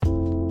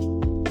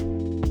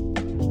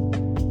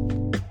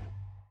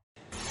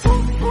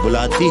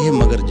बुलाती है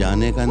मगर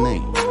जाने का नहीं।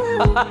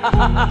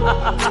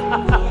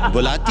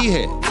 बुलाती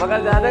है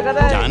मगर जाने का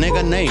नहीं। जाने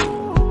का नहीं।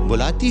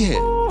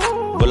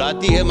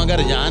 बुलाती है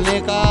मगर जाने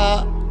का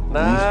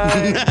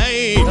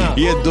नहीं।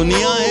 ये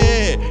दुनिया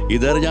है,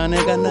 इधर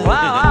जाने का नहीं।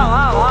 वाह वाह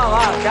वाह वाह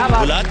वाह, क्या बात।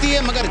 बुलाती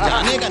है मगर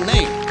जाने का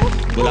नहीं।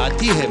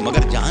 बुलाती है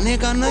मगर जाने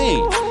का नहीं।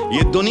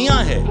 ये दुनिया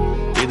है,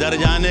 इधर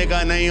जाने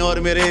का नहीं। और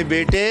मेरे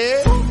बेटे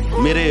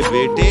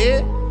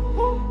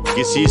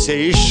किसी से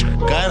इश्क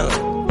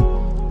कर।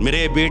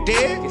 मेरे बेटे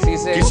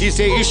किसी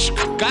से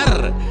इश्क कर,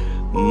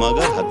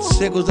 मगर हद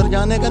से गुजर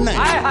जाने का नहीं।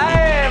 हाय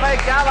हाय भाई,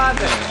 क्या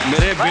बात है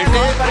मेरे भाई, बेटे।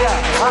 बहुत बढ़िया।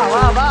 वाह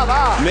वाह वाह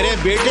वाह। मेरे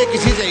बेटे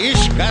किसी से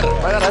इश्क कर,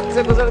 मगर हद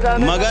से गुजर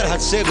जाने मगर हद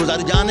से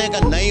गुजर जाने का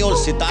नहीं। और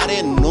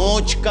सितारे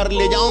नोच कर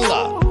ले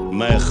जाऊंगा,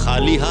 मैं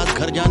खाली हाथ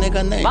घर जाने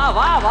का नहीं। वाह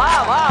वाह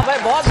वाह वाह भाई,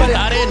 बहुत बढ़िया।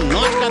 सितारे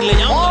नोच कर ले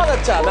जाऊंगा। बहुत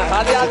अच्छा। मैं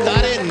खाली हाथ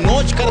सितारे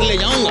नोच कर ले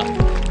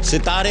जाऊंगा।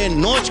 सितारे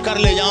नोच कर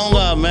ले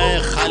जाऊंगा, मैं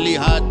खाली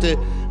हाथ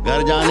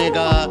घर जाने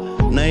का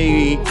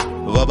नहीं।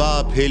 वबा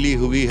फैली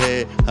हुई है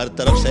हर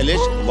तरफ। शैलेश,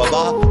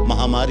 वबा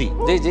महामारी।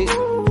 जी जी।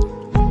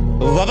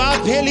 वबा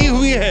फैली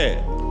हुई है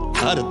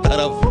हर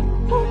तरफ।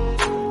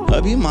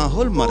 अभी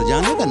माहौल मर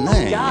जाने का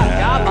नहीं।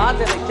 क्या बात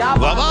है, क्या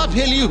वबा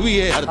फैली हुई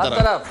है हर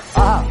तरफ।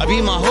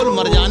 अभी माहौल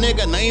मर जाने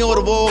का नहीं। और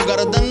वो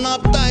गर्दन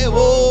नापता है,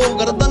 वो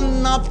गर्दन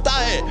नापता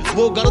है,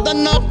 वो गर्दन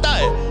नापता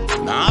है।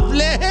 नाप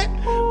ले है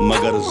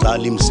मगर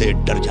जालिम से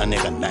डर जाने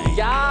का नहीं।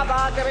 क्या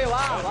बात है भाई,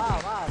 वाह वाह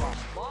वाह वाह,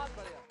 बहुत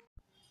बढ़िया।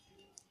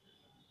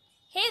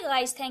 Hey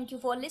guys, thank you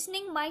for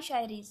listening my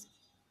shairis.